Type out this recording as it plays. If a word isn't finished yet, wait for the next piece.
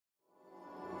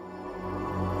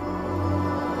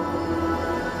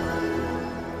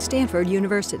Stanford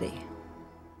University.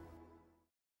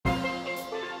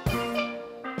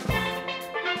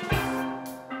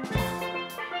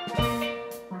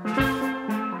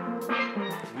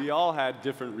 We all had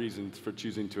different reasons for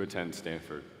choosing to attend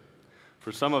Stanford.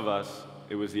 For some of us,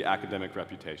 it was the academic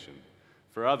reputation.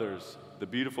 For others, the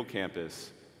beautiful campus,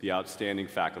 the outstanding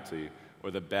faculty, or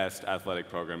the best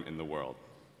athletic program in the world.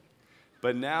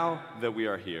 But now that we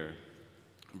are here,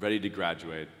 ready to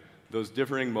graduate, those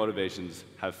differing motivations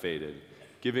have faded,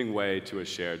 giving way to a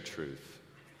shared truth.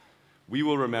 We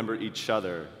will remember each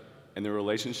other and the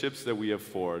relationships that we have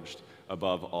forged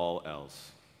above all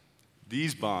else.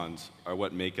 These bonds are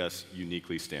what make us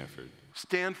uniquely Stanford.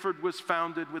 Stanford was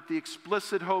founded with the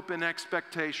explicit hope and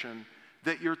expectation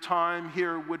that your time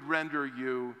here would render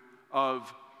you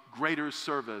of greater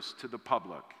service to the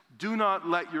public. Do not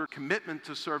let your commitment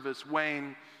to service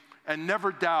wane, and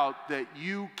never doubt that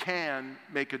you can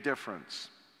make a difference.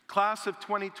 Class of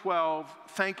 2012,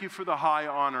 thank you for the high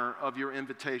honor of your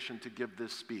invitation to give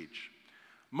this speech.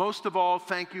 Most of all,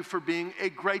 thank you for being a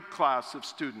great class of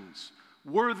students,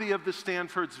 worthy of the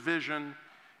Stanford's vision.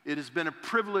 It has been a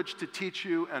privilege to teach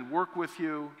you and work with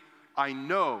you. I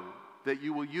know that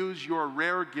you will use your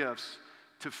rare gifts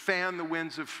to fan the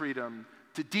winds of freedom,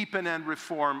 to deepen and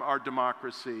reform our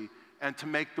democracy, and to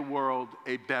make the world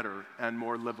a better and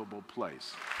more livable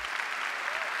place.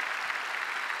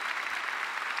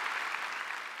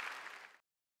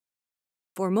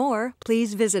 For more,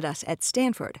 please visit us at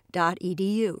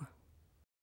stanford.edu.